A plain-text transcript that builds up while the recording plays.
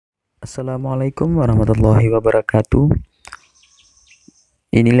Assalamualaikum warahmatullahi wabarakatuh.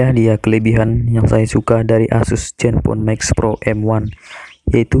 Inilah dia kelebihan yang saya suka dari Asus Zenfone Max Pro M1,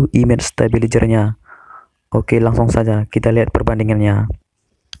 yaitu image stabilizer-nya. Oke, langsung saja kita lihat perbandingannya.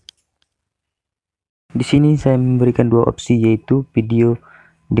 Di sini saya memberikan dua opsi, yaitu video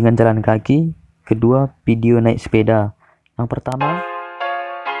dengan jalan kaki, kedua video naik sepeda. Yang pertama,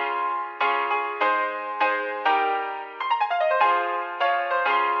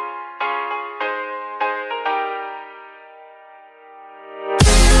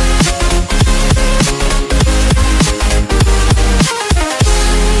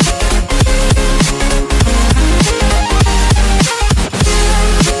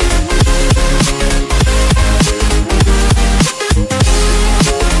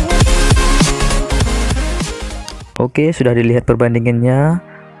 oke, sudah dilihat perbandingannya.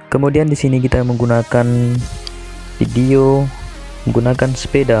 Kemudian di sini kita menggunakan video menggunakan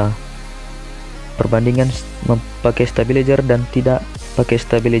sepeda. Perbandingan memakai stabilizer dan tidak pakai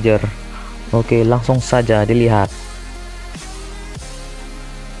stabilizer. Oke, langsung saja dilihat.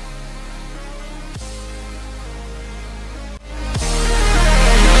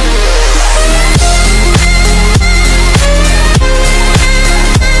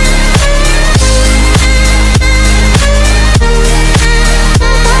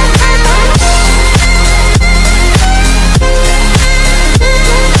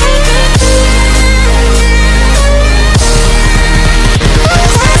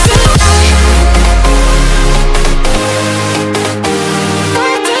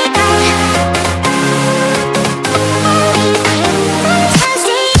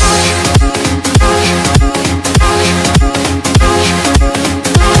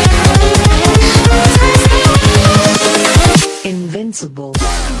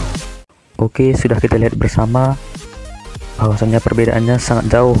 Oke, sudah kita lihat bersama bahwasannya perbedaannya sangat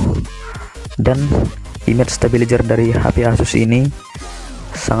jauh, dan image stabilizer dari HP Asus ini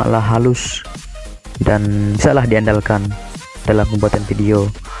sangatlah halus dan bisalah diandalkan dalam pembuatan video.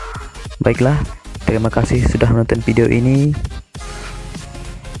 Baiklah, terima kasih sudah menonton video ini.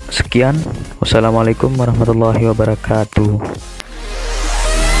 Sekian, wassalamualaikum warahmatullahi wabarakatuh.